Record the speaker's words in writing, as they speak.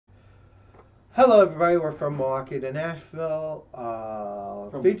Hello, everybody. We're from Milwaukee to Nashville,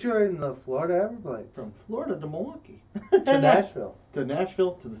 From featuring the Florida Everblades. from Florida to Milwaukee. To Nashville. To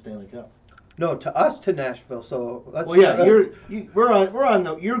Nashville to the Stanley Cup. No, to us to Nashville. So let's. Well, yeah, we're on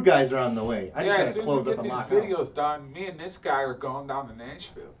the you guys are on the way. I Yeah, just as gotta soon close as we up get and these lock out. videos done, me and this guy are going down to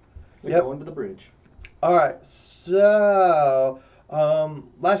Nashville. We're Yep. going to the bridge. All right. So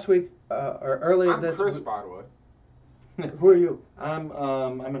last week or earlier I'm this Chris, week. by the way. Who are you? I'm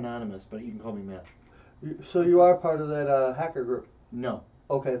anonymous, but you can call me Matt. So you are part of that hacker group. No.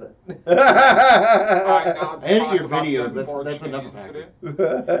 Okay then. All right, now let's Edit talk your about the videos, that's unfortunate enough of incident.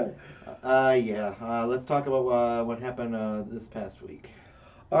 Let's talk about what happened this past week.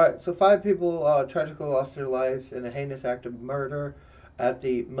 All right. So 5 people tragically lost their lives in a heinous act of murder at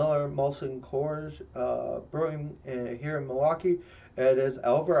the Miller Molson Coors Brewing here in Milwaukee. It is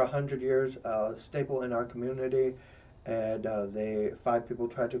over 100 years staple in our community, and 5 people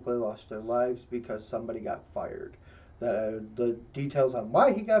tragically lost their lives because somebody got fired. The details on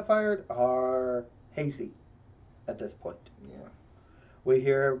why he got fired are hazy at this point. Yeah. We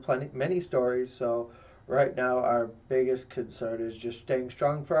hear many stories, so right now our biggest concern is just staying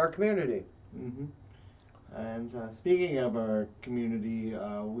strong for our community. Mm-hmm. And speaking of our community,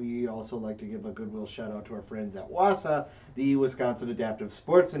 we also like to give a goodwill shout out to our friends at WASA, the Wisconsin Adaptive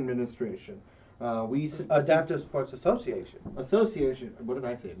Sports Administration. Adaptive Sports Association. Association. What did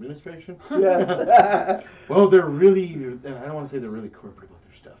I say? Administration? Yes. Well, they're really. I don't want to say they're really corporate about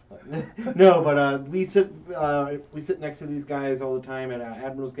their stuff, but no. But we sit next to these guys all the time at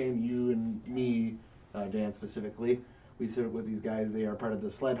Admirals game. You and me, Dan specifically. We sit with these guys. They are part of the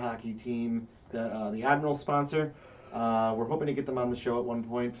sled hockey team that the Admirals sponsor. We're hoping to get them on the show at one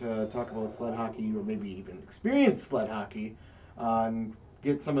point to talk about sled hockey or maybe even experience sled hockey. And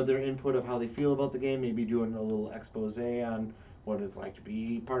get some of their input of how they feel about the game, maybe doing a little expose on what it's like to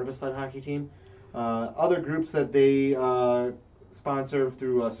be part of a sled hockey team. Other groups that they sponsor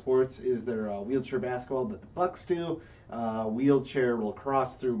through sports is their wheelchair basketball that the Bucks do, wheelchair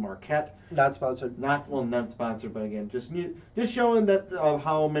lacrosse through Marquette. Not sponsored. Not sponsored, but again, just showing that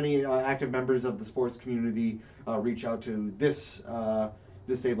how many active members of the sports community reach out to this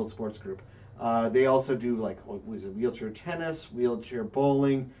disabled sports group. They also do wheelchair tennis, wheelchair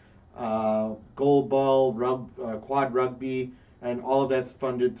bowling, goal ball, quad rugby, and all of that's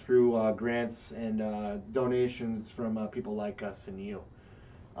funded through grants and donations from people like us and you.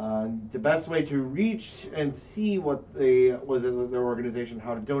 The best way to reach and see what their organization,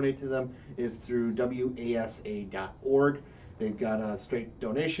 how to donate to them, is through wasa.org. They've got a straight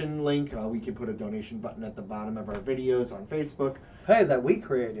donation link. We can put a donation button at the bottom of our videos on Facebook. Hey, that we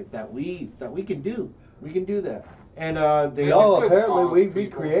created. That we can do. We can do that. And apparently we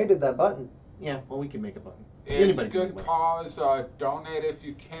created that button. Yeah, well, we can make a button. It's a good cause. Donate if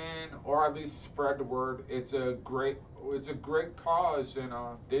you can, or at least spread the word. It's a great cause, and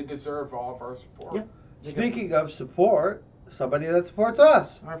they deserve all of our support. Yeah. Speaking of support, somebody that supports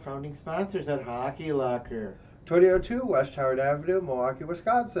us. Our founding sponsors at Hockey Locker. 2002 West Howard Avenue, Milwaukee,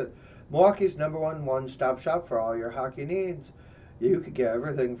 Wisconsin. Milwaukee's #1 one-stop shop for all your hockey needs. You could get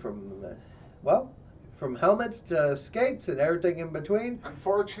everything from helmets to skates and everything in between.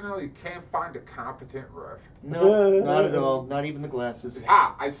 Unfortunately, you can't find a competent ref. No, not at all. Not even the glasses.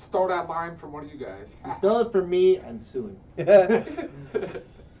 I stole that line from one of you guys. You stole it from me. I'm suing.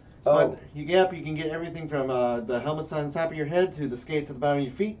 Oh. You can get everything from the helmets on top of your head to the skates at the bottom of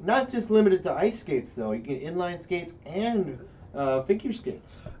your feet. Not just limited to ice skates, though. You can get inline skates and figure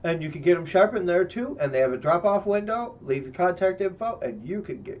skates. And you can get them sharpened there, too. And they have a drop-off window. Leave your contact info, and you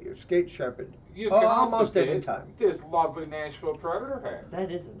can get your skates sharpened You can also almost get any time. this lovely Nashville Predator hat.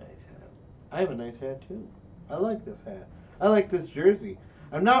 That is a nice hat. I have a nice hat, too. I like this hat. I like this jersey.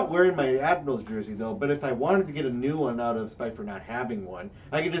 I'm not wearing my Admirals jersey, though, but if I wanted to get a new one out of spite for not having one,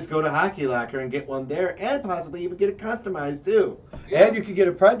 I could just go to Hockey Locker and get one there, and possibly even get it customized, too. Yeah. And you can get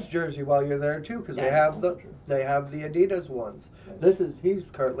a Preds jersey while you're there, too, because they have the Adidas ones. He's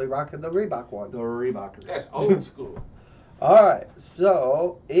currently rocking the Reebok one. The Reebokkers. That's old school. All right,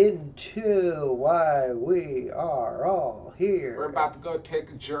 so into why we are all here. We're about to go take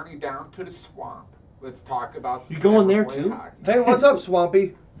a journey down to the swamp. Let's talk about some. You going there, Everblade too? hockey. Hey, what's up,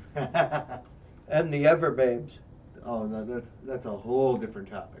 Swampy? And the Everbabes. Oh, no, that's a whole different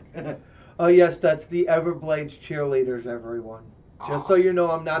topic. Oh, yes, that's the Everblades cheerleaders, everyone. Just so you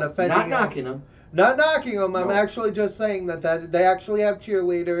know, I'm not offending Not knocking them. Not knocking them. I'm No. actually just saying that they actually have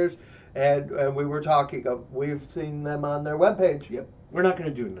cheerleaders, and we were talking of, we've seen them on their webpage. Yep. We're not going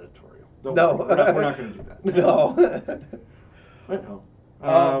to do an editorial. Don't No. worry. We're not going to do that. No. I know.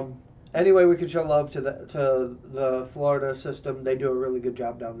 Anyway, we can show love to the Florida system. They do a really good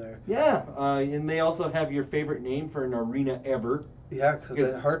job down there. Yeah, and they also have your favorite name for an arena ever. Yeah, because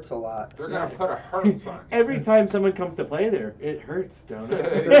it hurts a lot. They're going to put a hurts on you. Every time someone comes to play there, it hurts, don't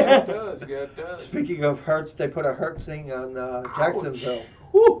it? Yeah, it does. Yeah, it does. Speaking of hurts, they put a hurt thing on Jacksonville.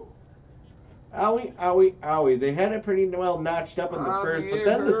 Woo! Owie, owie, owie. They had it pretty well notched up in the first, but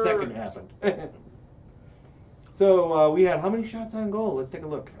then the second happened. So we had how many shots on goal? Let's take a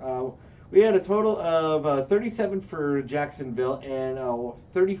look. We had a total of 37 for Jacksonville and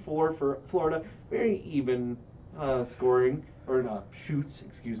 34 for Florida. Very even scoring, or shoots,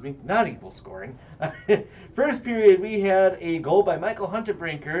 excuse me, not equal scoring. First period, we had a goal by Michael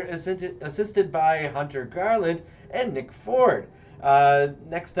Hunterbrinker, assisted by Hunter Garland and Nick Ford.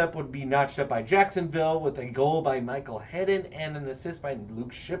 Next up would be notched up by Jacksonville with a goal by Michael Hedden and an assist by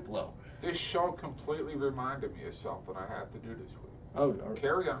Luke Shiplow. This show completely reminded me of something I have to do this week. Oh,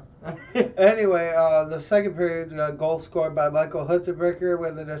 Carry on. Anyway, the second period, goal scored by Michael Hunterbrinker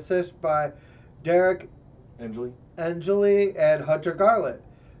with an assist by Derek Angeli and Hunter Garland.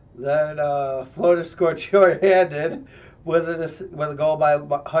 Then Florida scored short-handed with a goal by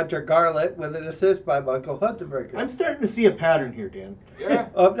Hunter Garland with an assist by Michael Hunterbrinker. I'm starting to see a pattern here, Dan. Yeah.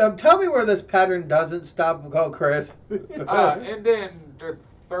 Tell me where this pattern doesn't stop. Go, Chris. And then the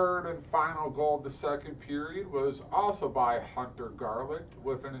third and final goal of the second period was also by Hunter Garland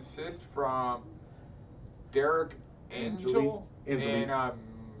with an assist from Derek Angel and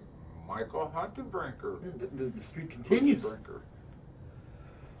Michael Hunterbrinker. The streak continues.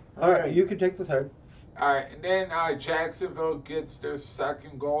 All right, you can take the third. All right, and then Jacksonville gets their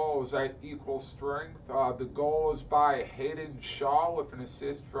second goal. It was at equal strength. The goal was by Hayden Shaw with an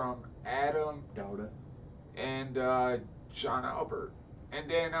assist from Adam Dowda and John Albert. And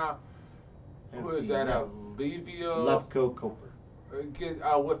then who is that? Levio Lefko Coper.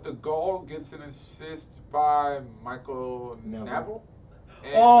 with the goal gets an assist by Michael Neville.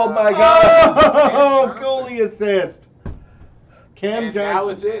 And, Oh my God! Oh, goalie assist. Cam and Johnson. that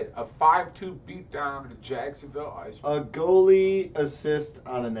was it. A 5-2 beatdown to Jacksonville Icemen. A goalie assist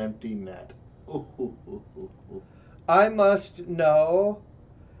on an empty net. Ooh. I must know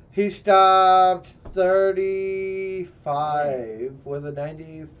he stopped 35 with a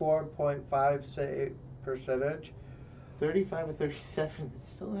 94.5 save percentage. 35 or 37. It's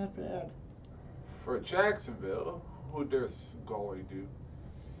still not bad. For Jacksonville, who does goalie do?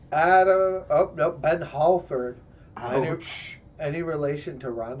 Ben Halford. Ouch. Any relation to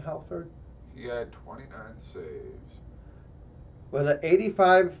Ron Halford? He had 29 saves. With an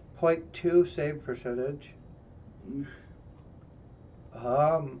 85.2 save percentage.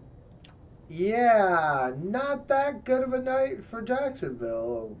 Yeah, not that good of a night for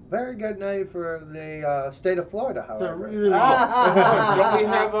Jacksonville. Very good night for the state of Florida, however. Don't we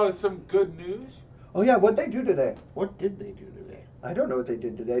have some good news? Oh yeah, what'd they do today? What did they do today? I don't know what they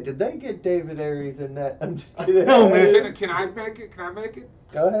did today. Did they get David Aries in that? I'm just kidding. No, man. Can I make it? Can I make it?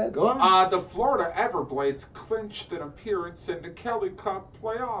 Go ahead. Go on. The Florida Everblades clinched an appearance in the Kelly Cup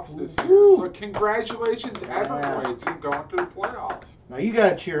playoffs this year. Woo. So congratulations, Everblades. You're going to the playoffs. Now you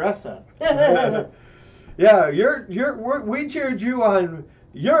gotta cheer us on. Yeah, we cheered you on.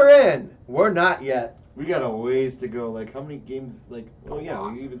 You're in. We're not yet. We got a ways to go. Like how many games? Like we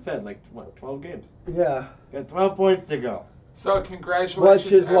even said 12 games. Yeah. Got 12 points to go. So congratulations,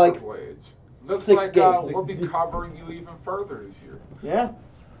 Which is like Everblades. Looks 6 like games. we'll be covering you even further this year. Yeah.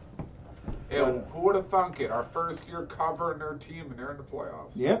 Who would have thunk it? Our first year covering their team and they're in the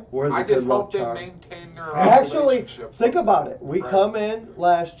playoffs. Yep. I just hope they maintain their Actually, relationship. think about it. We Friends. come in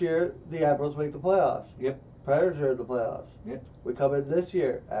last year, the Admirals make the playoffs. Yep. Predators are in the playoffs. Yep. We come in this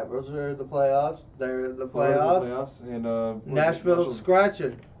year, Admirals are in the playoffs. They're in the Playoffs. playoffs. And Nashville's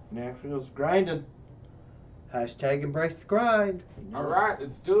scratching. Nashville's grinding. Hashtag embrace the grind. All right,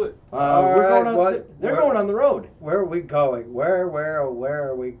 let's do it. They're going on the road. Where are we going? Where are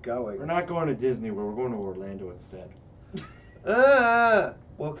we going? We're not going to Disney. We're going to Orlando instead. Well,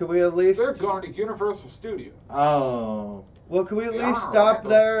 can we at least? They're going to Universal Studios. Oh. Well, can we at Yeah, least stop Orlando.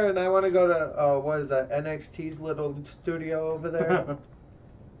 there? And I want to go to what is that? NXT's little studio over there.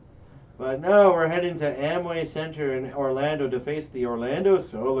 But no, we're heading to Amway Center in Orlando to face the Orlando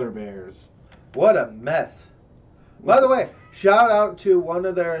Solar Bears. What a mess. By the way, shout out to one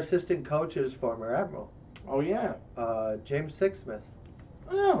of their assistant coaches, former Admiral, Oh yeah. James Sixsmith.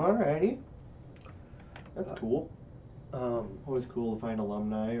 Oh, alrighty. That's cool. Always cool to find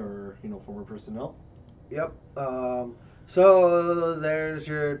alumni or former personnel. Yep. So there's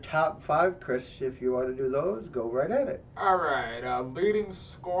your top 5, Chris. If you want to do those, go right at it. All right. Leading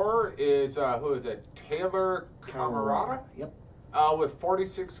scorer is who is it? Taylor Camarada. Yep. With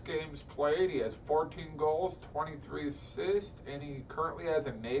 46 games played, he has 14 goals, 23 assists, and he currently has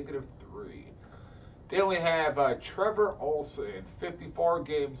a -3. Then we have Trevor Olsen, 54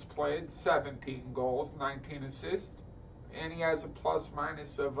 games played, 17 goals, 19 assists, and he has a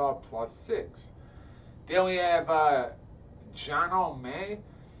plus-minus of +6. Then we have John O'May.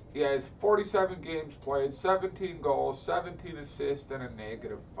 He has 47 games played, 17 goals, 17 assists, and a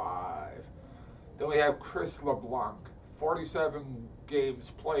 -5. Then we have Chris LeBlanc, 47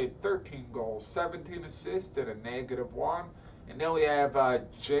 games played, 13 goals, 17 assists, and a -1. And then we have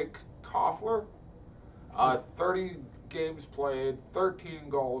Jake Koffler, 30 games played, 13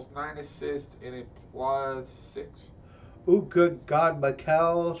 goals, 9 assists, and a +6. Ooh, good God,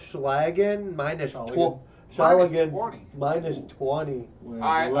 Mikkel Schlagen, minus Schlagen. Schlagen, minus 20.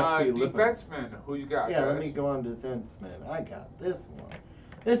 Defenseman, who you got? Yeah, guys? let me go on to defenseman. I got this one.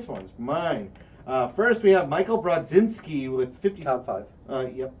 This one's mine. First, we have Michael Brodzinski with 50. Top 5.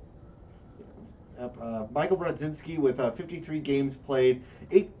 Yep. Michael Brodzinski with 53 games played,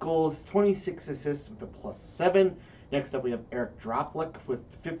 8 goals, 26 assists with a +7. Next up, we have Eric Droplik with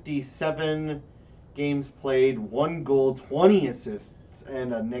 57 games played, 1 goal, 20 assists,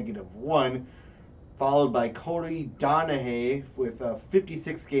 and a -1. Followed by Cody Donahue with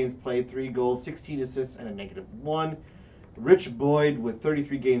 56 games played, 3 goals, 16 assists, and a -1. Rich Boyd with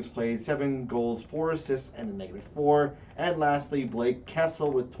 33 games played, 7 goals, 4 assists, and a -4. And lastly, Blake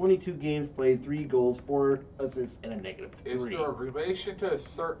Kessel with 22 games played, 3 goals, 4 assists, and a -3. Is there a relation to a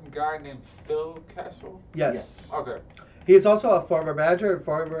certain guy named Phil Kessel? Yes. Okay. He is also a former manager and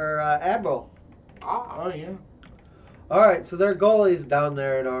former Admiral. Ah. Oh, yeah. All right, so their goalies down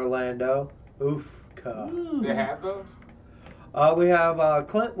there in Orlando. Oof. They have those? We have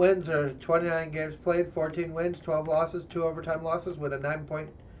Clint Windsor, 29 games played, 14 wins, 12 losses, 2 overtime losses with a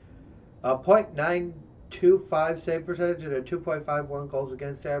 .925 save percentage and a 2.51 goals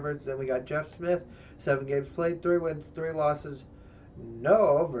against average. Then we got Jeff Smith, 7 games played, 3 wins, 3 losses,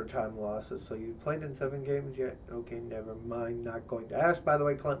 no overtime losses. So you played in 7 games yet? Okay, never mind. Not going to ask. By the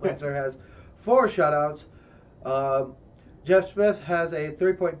way, Clint Windsor has 4 shutouts. Jeff Smith has a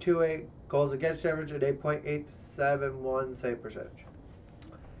 3.28 goals against average and 8.871 save percentage.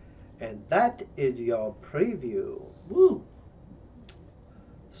 And that is your preview. Woo!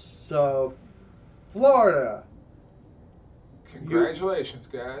 So, Florida. Congratulations,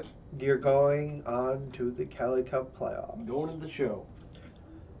 guys. You're going on to the Kelly Cup playoffs. Going to the show.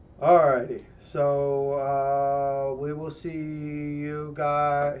 Alrighty. So, we will see you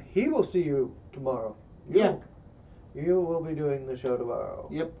guys. He will see you tomorrow. Yeah. You will be doing the show tomorrow.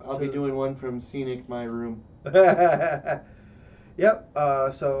 Yep, I'll be doing one from Scenic, my room. Yep.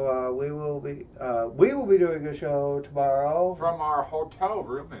 So we will be doing a show tomorrow From our hotel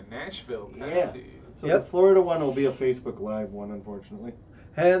room in Nashville, Tennessee. So the Florida one will be a Facebook Live one, unfortunately.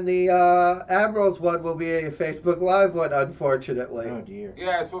 And the Admirals one will be a Facebook Live one, unfortunately. Oh dear.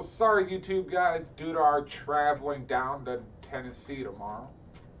 Yeah, so sorry, YouTube guys, due to our traveling down to Tennessee tomorrow.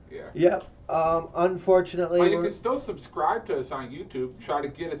 Yeah. Yep. Unfortunately, But you can still subscribe to us on YouTube. Try to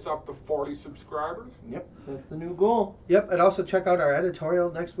get us up to 40 subscribers. Yep, that's the new goal. Yep, and also check out our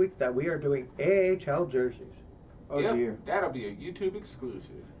editorial next week that we are doing AHL jerseys. Oh Yep, dear. that'll be a YouTube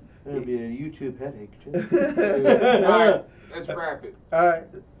exclusive. It'll be a YouTube headache too. All right, let's wrap it. All right.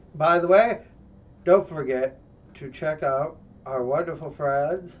 By the way, don't forget to check out our wonderful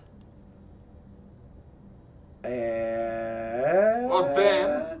friends And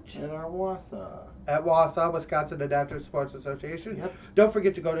our Wausau. At Wausau, Wisconsin Adaptive Sports Association. Yep. Don't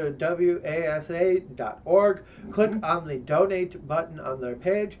forget to go to wasa.org, click on the donate button on their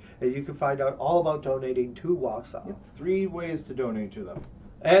page, and you can find out all about donating to Wausau. Yep. 3 ways to donate to them.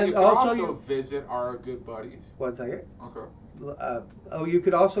 And you can also, also visit our good buddies. 1 second. Okay. You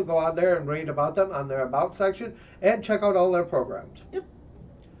could also go on there and read about them on their About section and check out all their programs. Yep.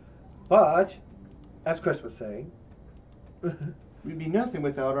 But, as Chris was saying, We'd be nothing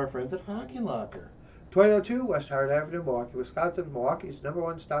without our friends at Hockey Locker. 2002 West Hart Avenue, Milwaukee, Wisconsin. Milwaukee's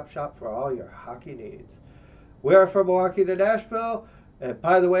 #1 stop shop for all your hockey needs. We are from Milwaukee to Nashville. And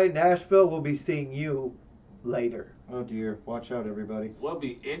by the way, Nashville will be seeing you later. Oh dear! Watch out, everybody. We'll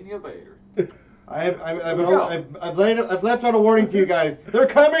be in you later. I've left out a warning to you guys. They're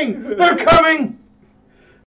coming! They're coming!